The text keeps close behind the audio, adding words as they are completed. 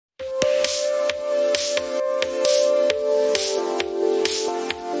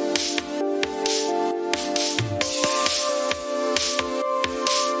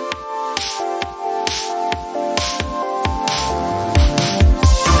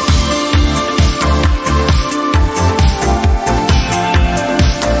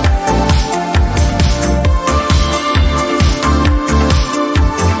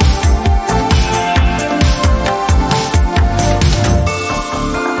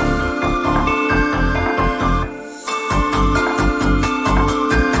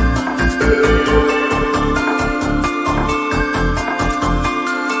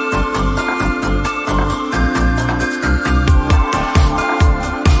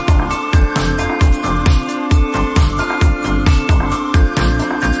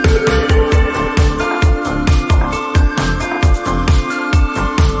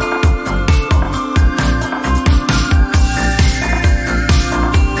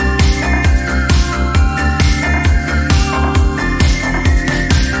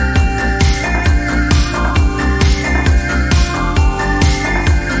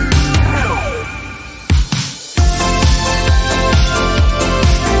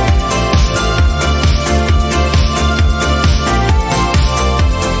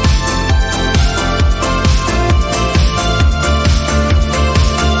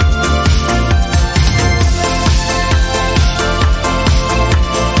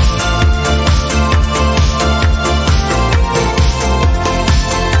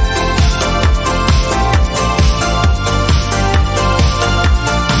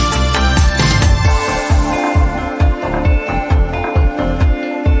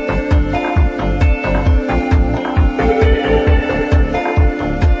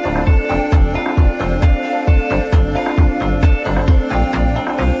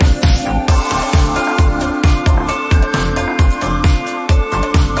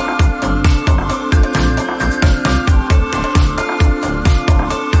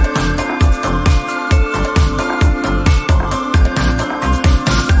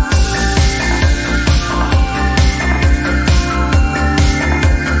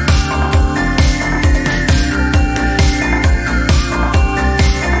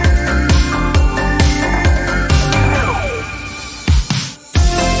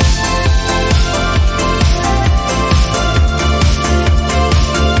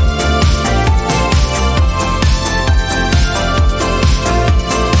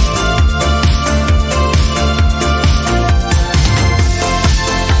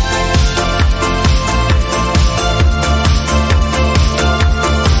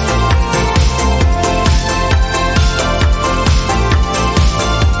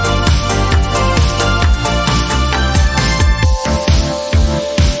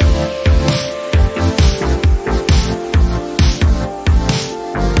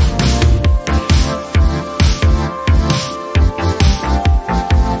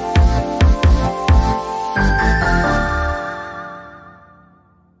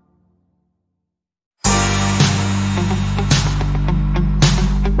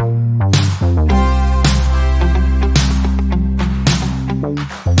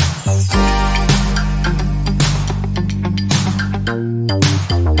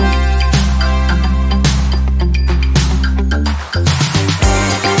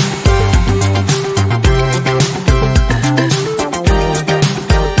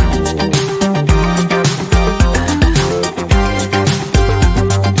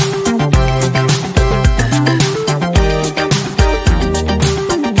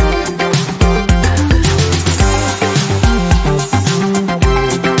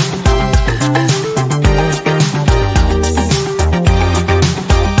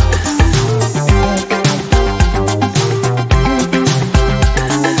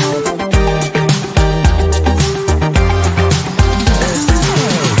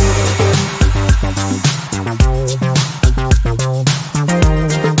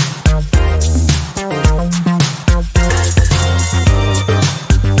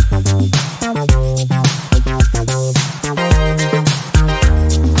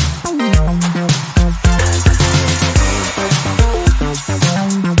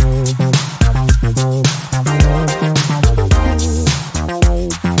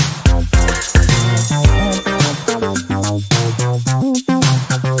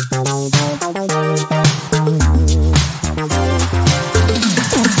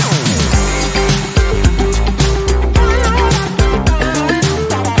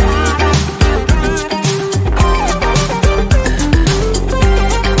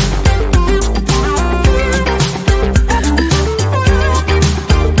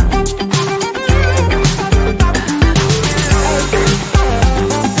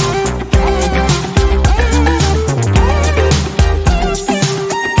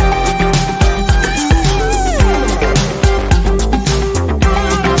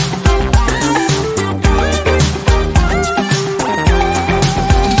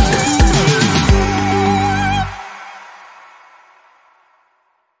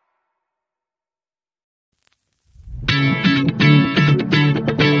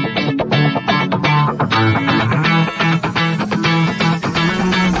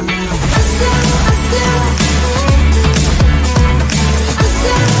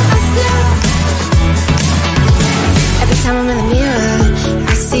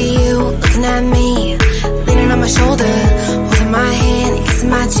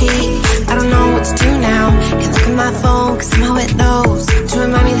cheat. I don't know what to do now. Can't look at my phone, cause somehow it knows to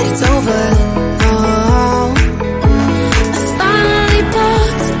remind me that it's over. Oh, I finally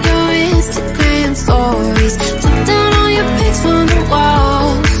blocked your Instagram stories, took down all your pics from the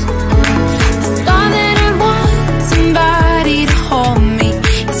walls. I thought that I want somebody to hold me.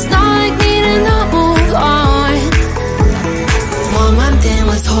 It's not like me to not move on. 1 month in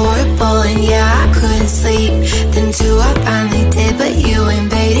was horrible, and yeah, I couldn't sleep. Then 2, I finally did, but you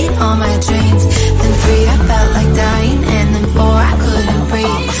invaded all my dreams. Then 3, I felt like dying, and then 4, I couldn't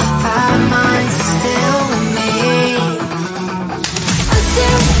breathe. 5 months still with me. I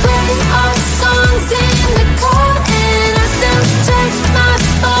still play our songs in the car, and I still check my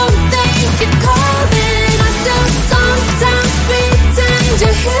phone, think you're calling. I still sometimes pretend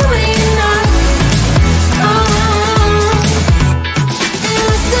you're here when you're not. And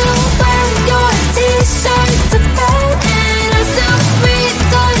I still wear your t-shirt to bed, and I still read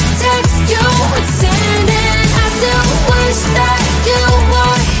the text you would send, and I still wish that you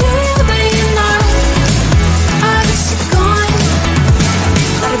were here but you're not. I wish you're gone.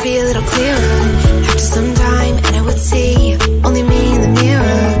 Thought it'd be a little clearer after some time, and I would see only me in the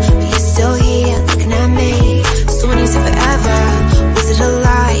mirror, but you're still here looking at me. So when you said forever, was it a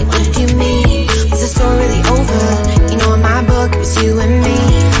lie? What did you mean? Was the story really over? You know, in my book it was you and me.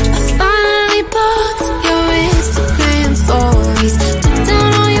 I finally blocked your Instagram stories, took down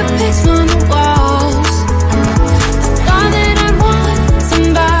all your pics from the walls. I thought that I want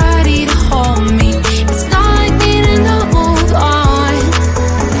somebody to hold me. It's not like me to not move on.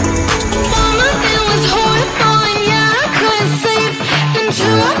 1 month it was horrible, and yeah, I couldn't sleep. Then 2,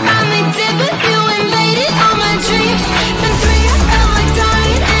 I